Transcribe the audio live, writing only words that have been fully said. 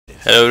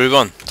Hello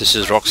everyone, this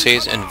is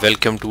Roxace and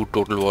welcome to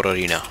Total War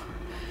Arena.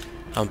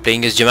 I'm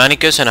playing as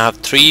Germanicus and I have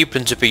 3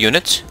 Principes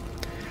units.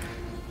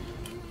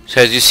 So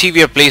as you see,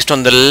 we are placed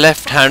on the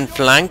left hand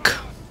flank.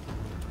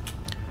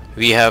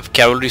 We have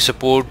cavalry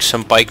support,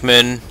 some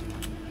pikemen,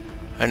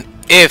 and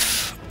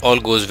if all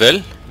goes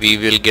well, we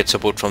will get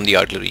support from the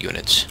artillery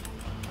units.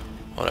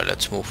 Alright,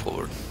 let's move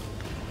forward.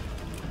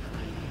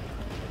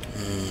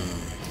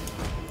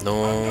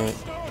 No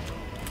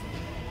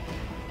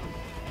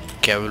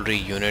cavalry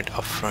unit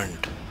up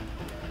front.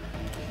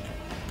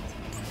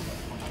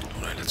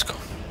 Alright, let's go.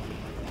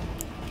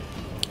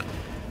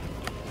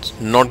 It's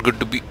not good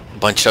to be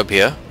bunched up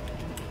here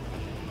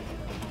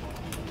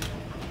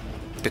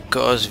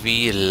because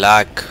we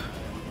lack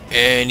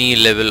any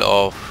level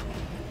of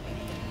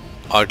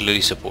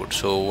artillery support.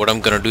 So what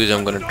I'm gonna do is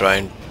I'm gonna try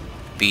and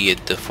be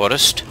at the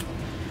forest,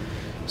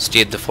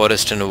 stay at the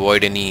forest and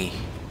avoid any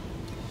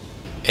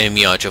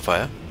enemy archer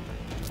fire.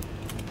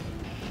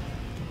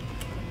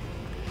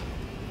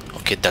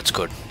 Okay, that's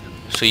good.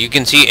 So you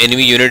can see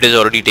enemy unit has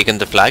already taken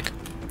the flag.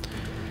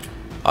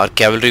 Our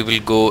cavalry will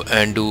go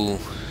and do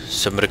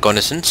some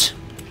reconnaissance,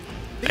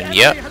 and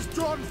yeah,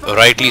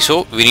 rightly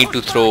so, we need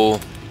to throw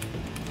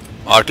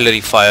artillery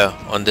fire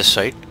on this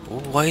side. Oh,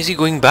 why is he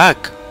going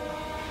back?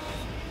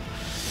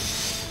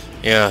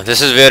 Yeah,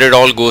 this is where it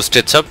all goes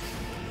tits up,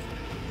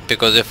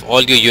 because if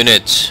all your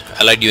units,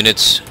 allied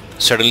units,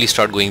 suddenly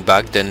start going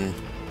back, then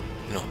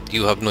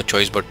you have no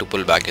choice but to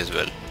pull back as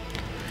well.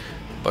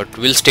 But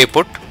we'll stay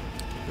put.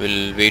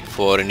 We'll wait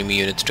for enemy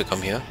units to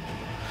come here.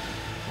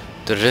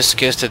 The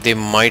risk is that they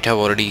might have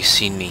already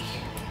seen me.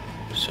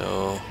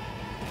 So,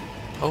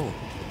 oh,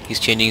 he's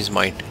changing his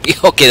mind.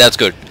 Okay, that's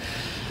good.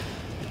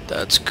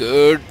 That's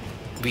good.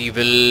 We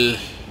will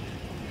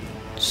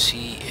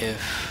see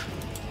if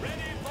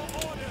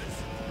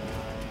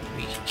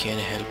we can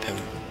help him.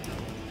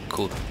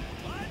 Cool.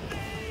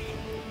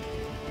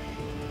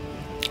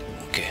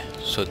 Okay,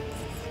 so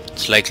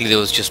it's likely there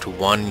was just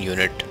one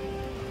unit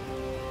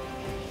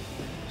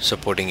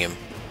supporting him.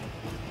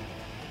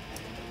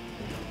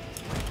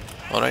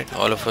 Alright,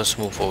 all of us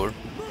move forward.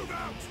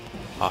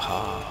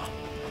 Aha.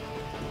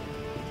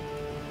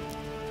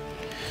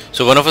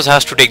 So one of us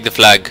has to take the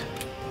flag,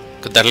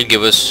 because that will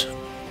give us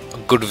a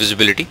good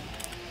visibility.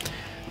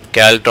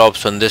 Cal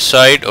drops on this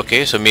side.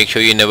 Okay, so make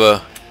sure you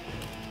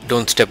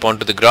don't step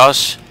onto the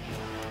grass.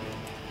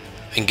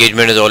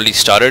 Engagement has already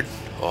started.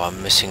 Oh,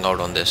 I'm missing out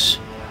on this.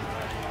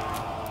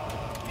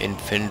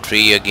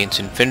 Infantry against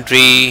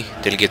infantry,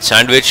 they'll get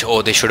sandwiched.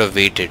 Oh, they should have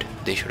waited.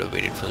 They should have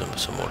waited for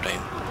some more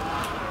time.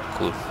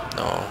 Cool.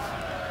 Now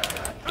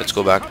let's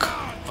go back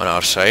on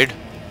our side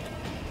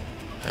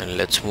and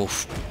let's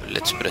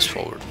press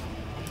forward.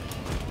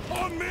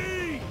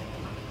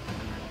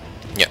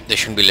 Yeah, they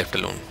shouldn't be left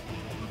alone.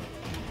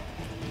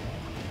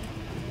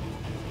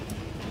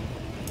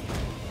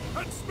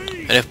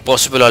 And if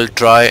possible, I'll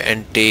try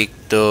and take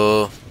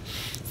the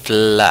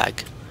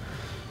flag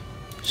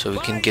so we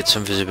can get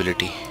some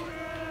visibility.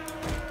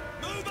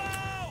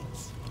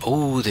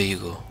 Oh, there you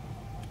go.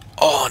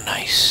 Oh,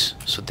 nice.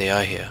 So they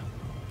are here.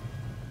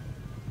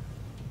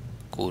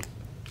 Cool.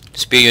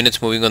 Spear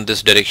units moving on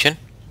this direction.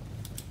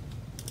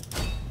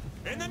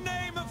 In the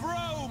name of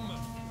Rome.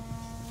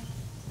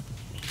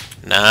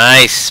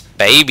 Nice,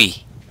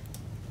 baby.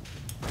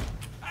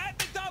 At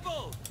the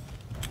double.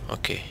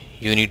 Okay,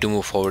 you need to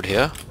move forward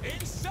here.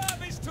 In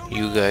service to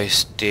You Rome. guys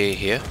stay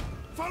here.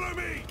 Follow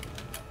me.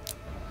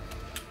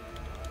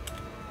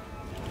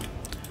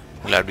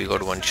 Glad we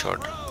got one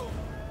shot.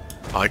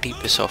 RT,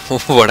 piss off.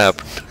 What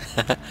happened?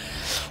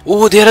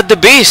 Oh, they're at the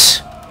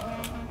base.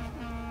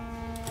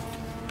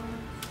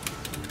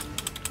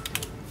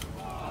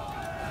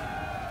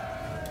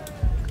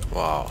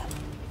 Wow.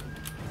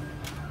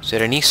 Is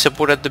there any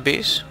support at the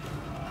base?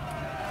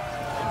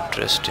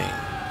 Interesting.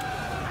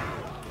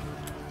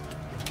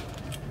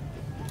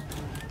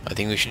 I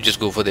think we should just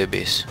go for their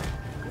base.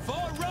 For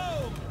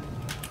Rome.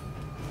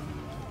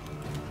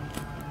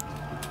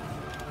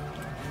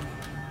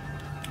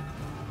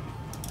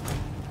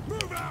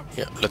 Move out.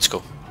 Yeah, let's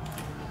go.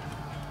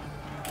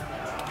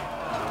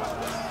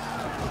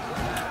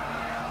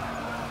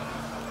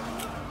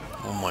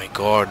 Oh my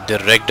god, they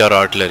wrecked our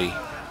artillery.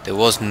 There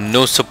was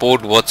no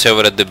support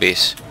whatsoever at the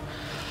base.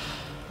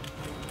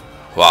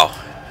 Wow.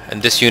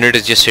 And this unit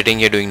is just sitting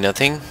here doing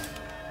nothing.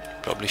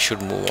 Probably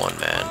should move on,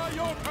 man.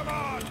 Your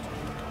command.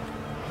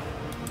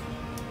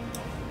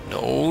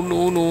 No,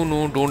 no, no,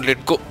 no, don't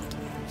let go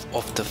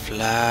of the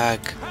flag.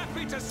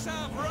 Happy to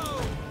serve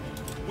Rome.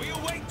 We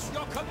await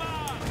your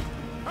command.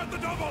 At the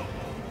double.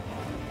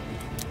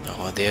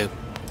 Oh, they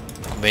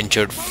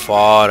ventured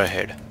far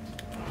ahead.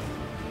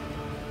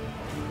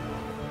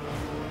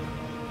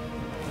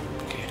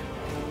 Okay.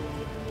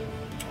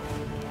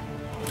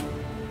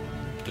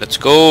 Let's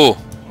go.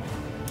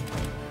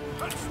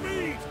 At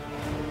speed.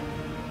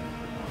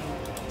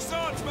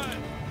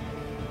 Swordsman.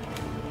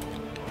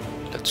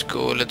 Let's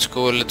go, let's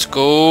go, let's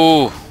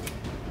go.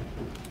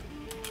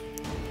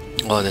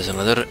 Oh, there's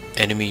another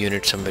enemy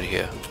unit somewhere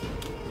here.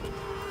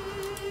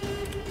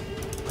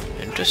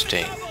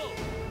 Interesting.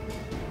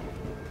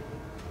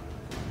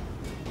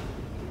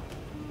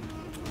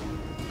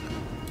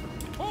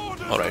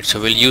 Alright,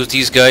 so we'll use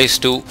these guys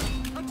to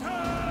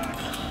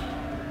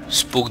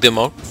spook them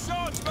out,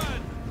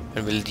 Swordsman!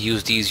 and we'll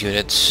use these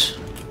units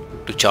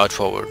to charge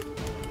forward.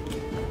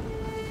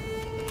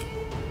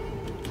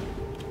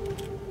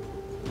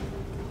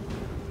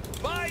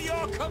 By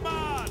your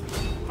command!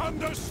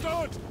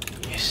 Understood!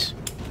 Yes.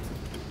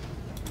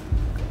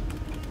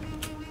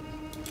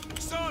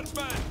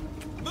 Swordsman!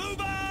 Move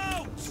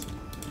out!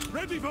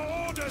 Ready for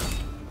orders!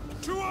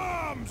 To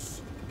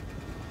arms!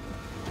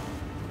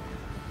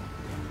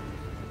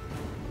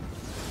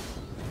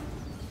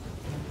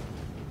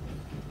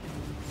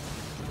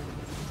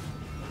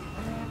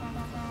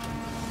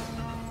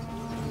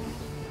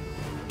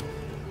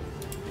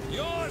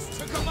 Yours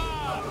to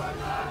command!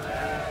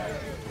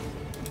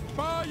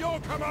 By your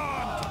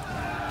command!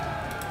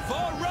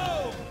 For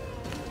Rome!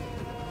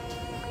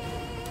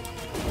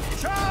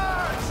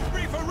 Charge!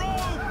 Free for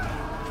Rome!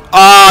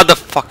 Ah, the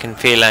fucking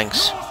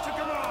phalanx. Yours to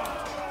command!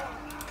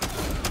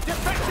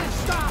 Defective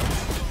staff!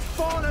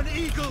 Fallen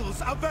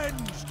eagles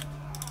avenged!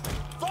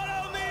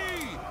 Follow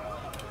me!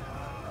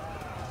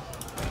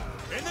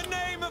 In the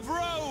name of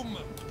Rome!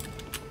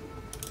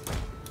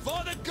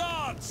 For the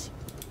gods!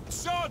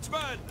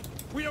 Swordsman!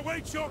 We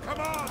await your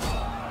command!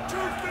 To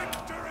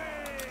victory!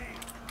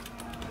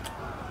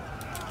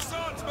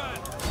 Swordsman!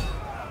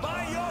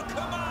 By your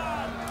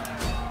command!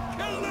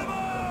 Kill them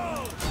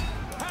all!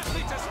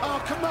 Happy to... Our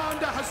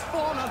commander has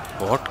fallen!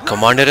 What?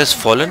 Commander has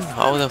fallen?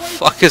 How the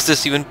fuck is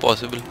this even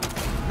possible?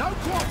 No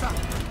quarter!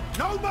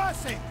 No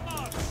mercy!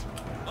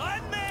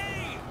 On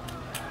me!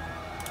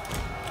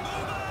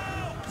 Move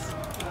out!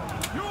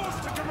 Yours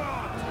to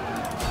command!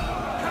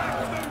 Hack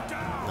them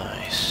down!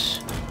 Nice.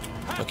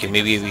 Okay,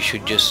 maybe we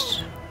should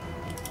just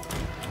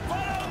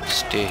Follow me!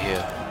 stay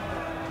here.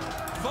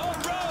 For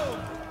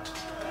Rome!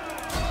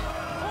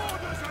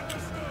 Orders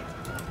understood!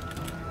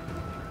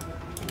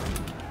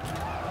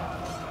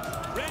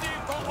 Ready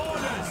for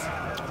orders!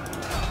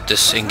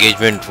 This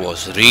engagement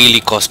was really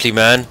costly,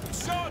 man.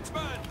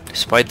 Swordsman!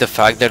 Despite the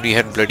fact that we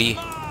had bloody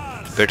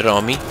better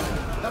army.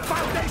 The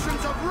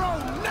foundations of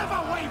Rome never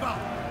waver!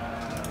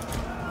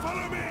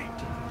 Follow me!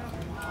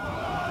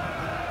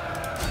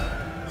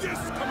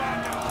 Yes,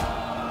 Commander!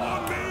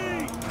 On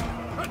me!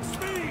 At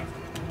speed!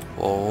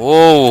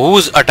 Oh,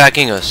 who's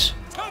attacking us?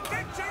 To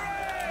victory!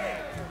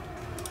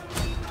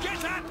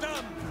 Get at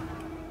them!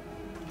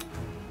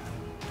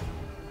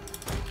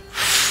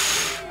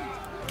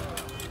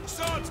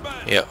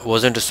 Swordsman! Yeah,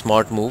 wasn't a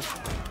smart move,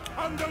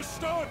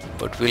 Understood!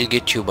 but we'll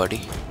get you,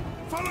 buddy.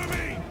 Follow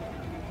me!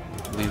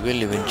 We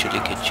will eventually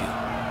get you.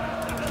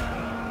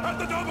 At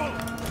the double!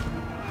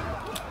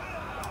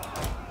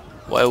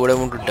 Why would I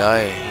want to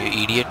die,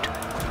 you idiot?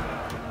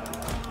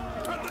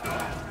 At the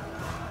double!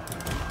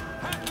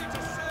 Happy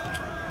to serve!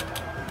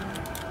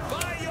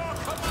 By your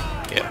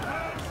command! Yeah.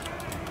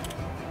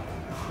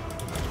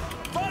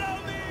 Follow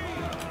me!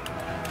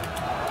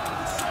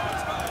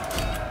 Swordsman!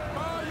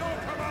 By your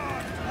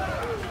command!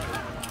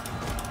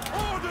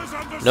 Orders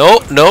understood! No,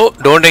 no,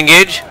 don't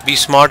engage. Be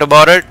smart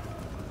about it.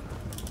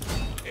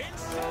 In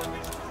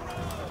service to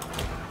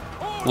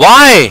Rome!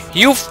 Why?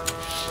 You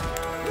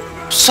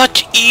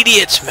such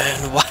idiots,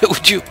 man. Why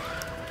would you?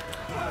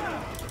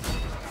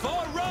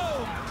 For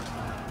Rome!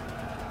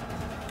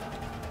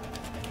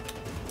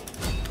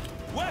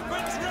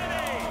 Weapons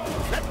ready!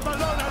 Let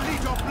Bologna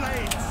lead your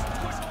blades!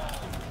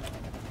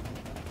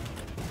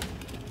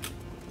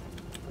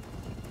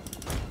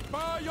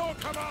 By your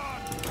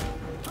command!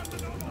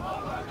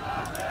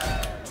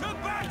 To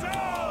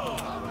battle!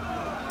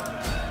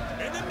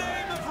 In the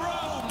name of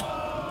Rome!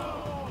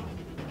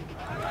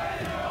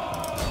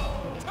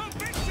 To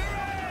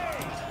victory!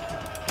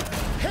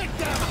 Hit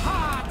them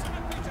hard!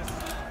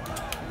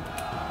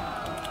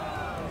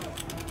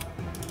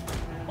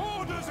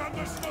 Orders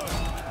understood!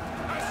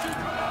 As you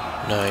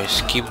command!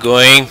 Nice. Keep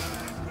going.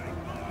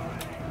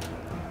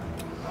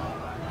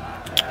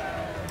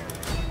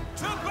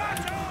 To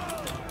battle!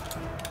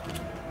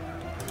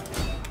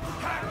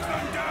 Hack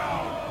them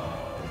down!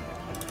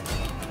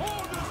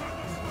 Orders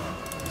understood!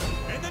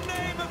 In the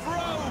name of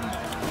Rome!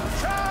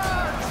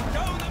 Charge!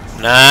 Go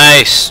them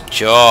Nice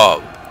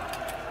job.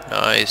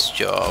 Nice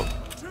job.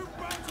 to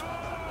battle!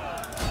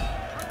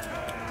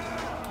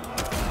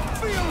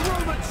 Feel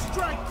Roman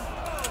strength!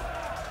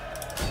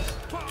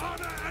 For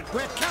honor and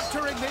we're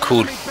capturing the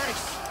Cool. enemy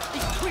base!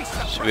 Increase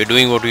the So we're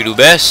doing what we do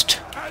best.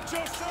 at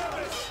your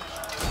service!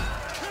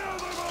 Kill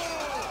them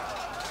all!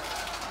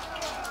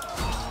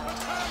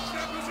 Attack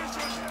their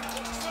position!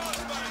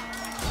 Swordsman!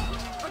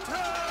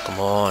 Attack! Come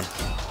on.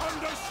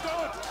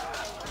 Understood!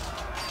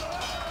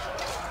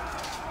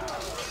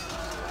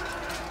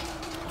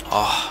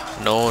 Ah,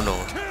 no, no.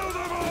 Kill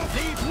them all!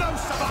 Leave no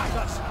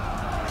survivors!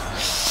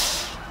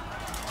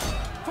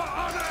 For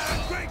honor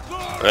and great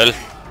glory! Well,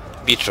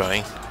 be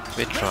trying.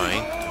 We're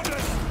trying.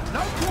 Orders!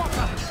 No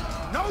quarter!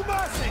 No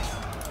mercy!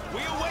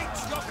 We await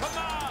your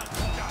command!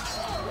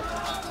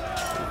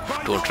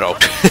 By Don't your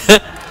rout.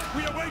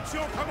 We await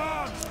your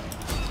command!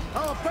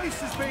 Our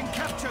base is being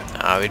captured!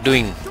 We're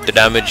doing the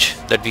damage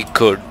that we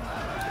could.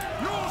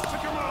 Yours to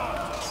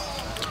command!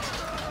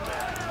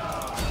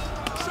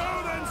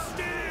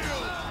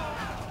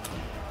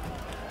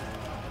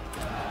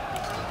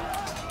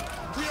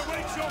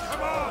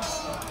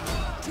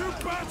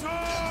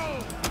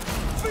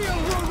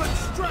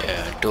 strength.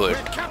 Yeah, do it.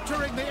 We're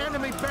capturing the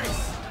enemy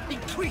base.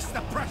 Increase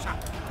the pressure.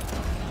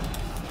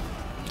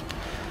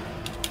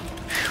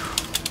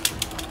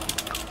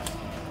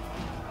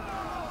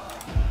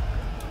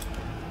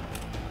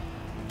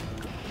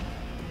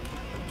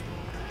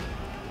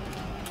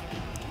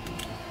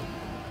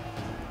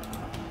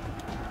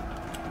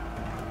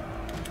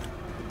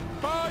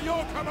 By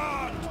your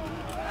command.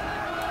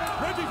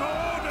 Ready for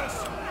orders.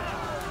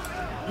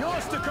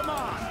 Yours to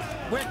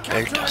command. We're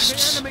capturing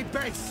the enemy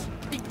base.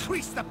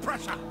 Increase the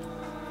pressure.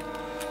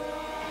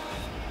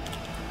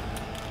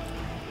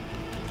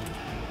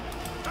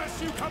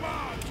 As you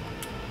command.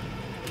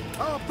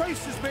 Our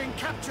base is being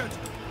captured.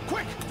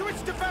 Quick, to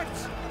its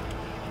defense.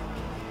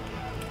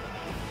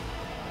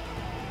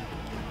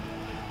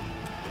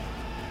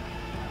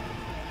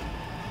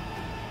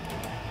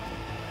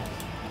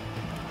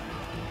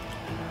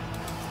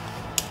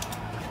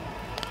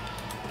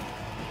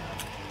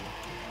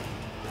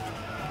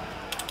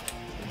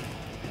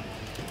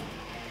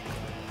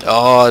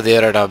 Oh,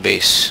 they're at our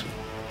base.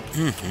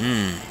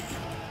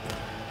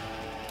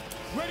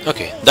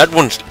 Okay, that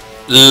won't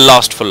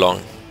last for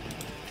long.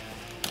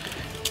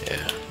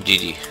 Yeah,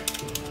 GG.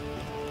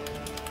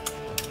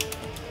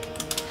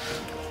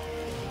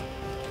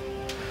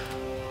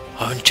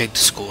 I haven't checked the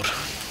score.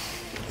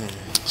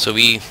 So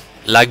we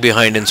lag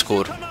behind in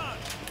score.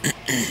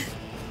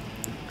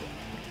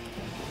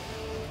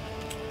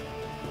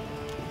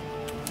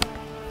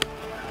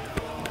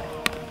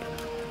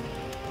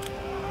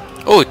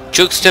 Oh,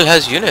 Chuk still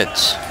has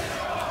units.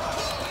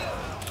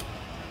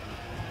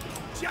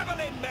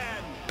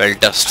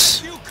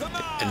 Peltusts.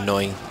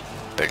 Annoying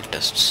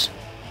peltusts.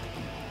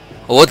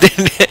 Oh,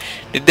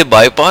 did they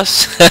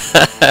bypass?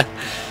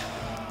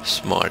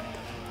 Smart.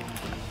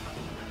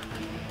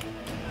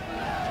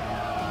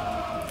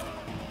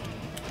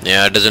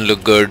 Yeah, it doesn't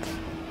look good.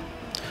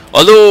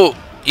 Although,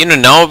 you know,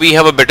 now we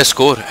have a better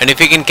score. And if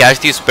we can catch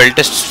these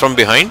peltusts from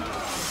behind,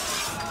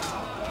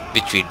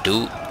 which we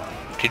do.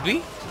 Did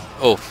we?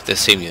 Oh, the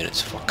same units.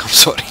 Fuck, I'm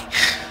sorry.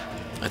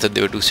 I thought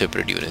they were two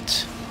separate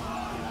units.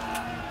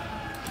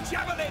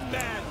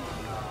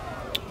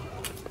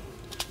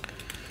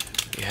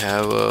 We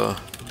have a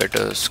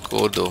better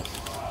score though.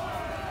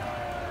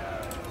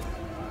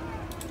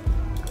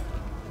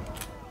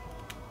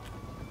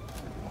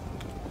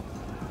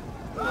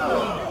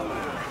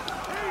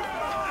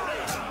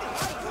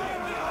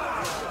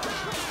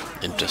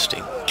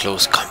 Interesting.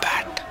 Close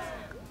combat.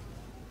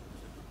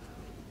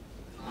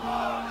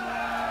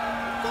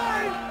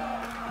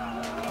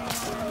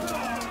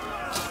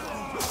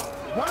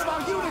 One of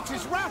our units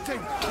is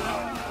routing.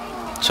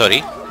 Sorry,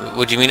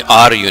 what do you mean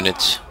our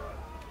units?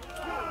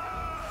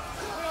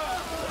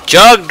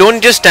 Chug,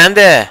 don't just stand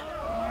there.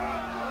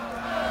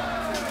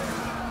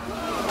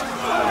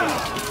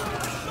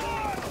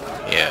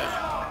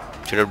 Yeah,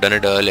 should have done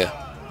it earlier.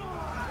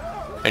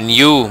 And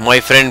you, my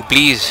friend,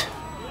 please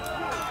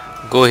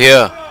go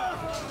here.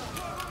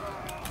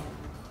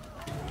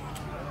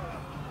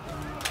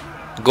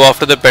 Go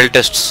after the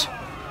peltusts.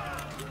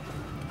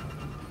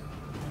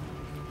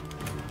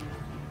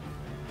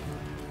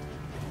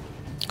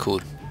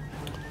 Cool.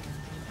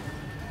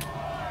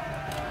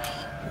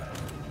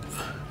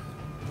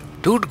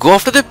 Dude, go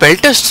after the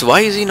peltusts.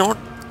 Why is he not?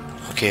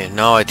 Okay,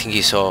 now I think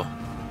he saw.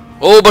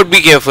 Oh, but be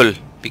careful.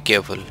 Be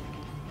careful.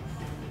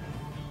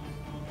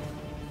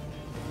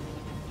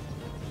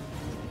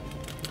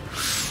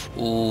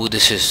 Ooh,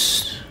 this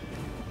is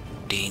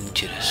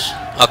dangerous.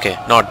 Okay,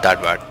 not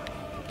that bad.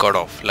 Got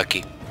off.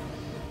 Lucky.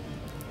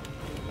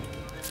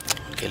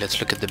 Okay, let's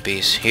look at the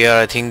base. Here,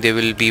 I think they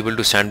will be able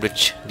to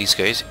sandwich these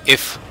guys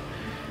if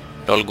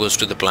it all goes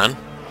to the plan.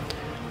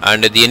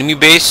 And at the enemy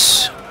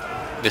base,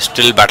 we're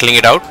still battling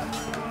it out.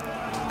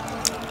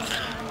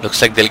 Looks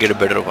like they'll get a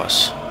better of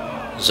us.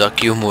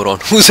 Zuck, you moron.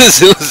 Who's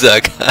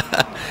Zuck?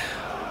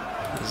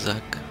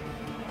 Zuck.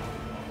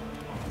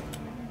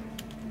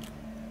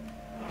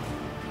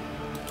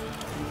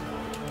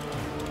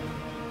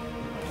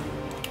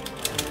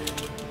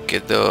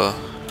 Get the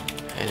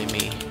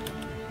enemy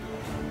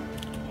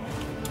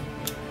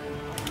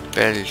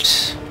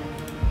belts.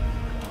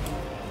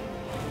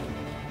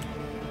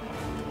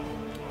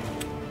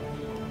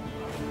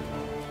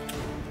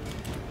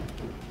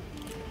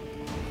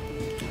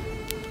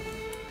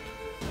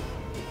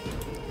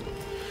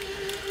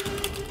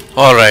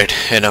 Alright,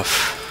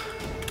 enough.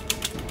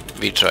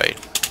 We tried.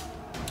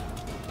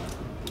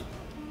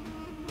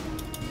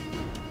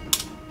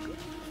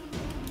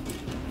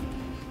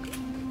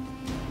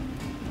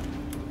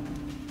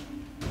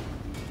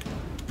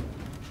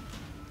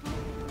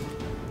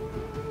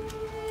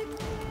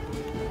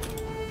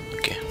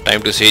 Okay,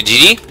 time to say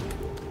GG.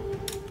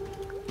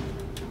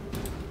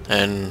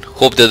 And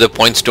hope that the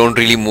points don't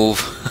really move.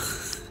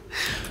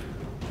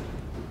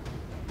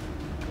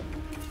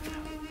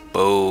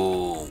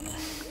 Boom.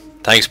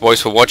 Thanks boys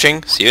for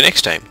watching. See you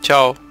next time.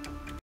 Ciao.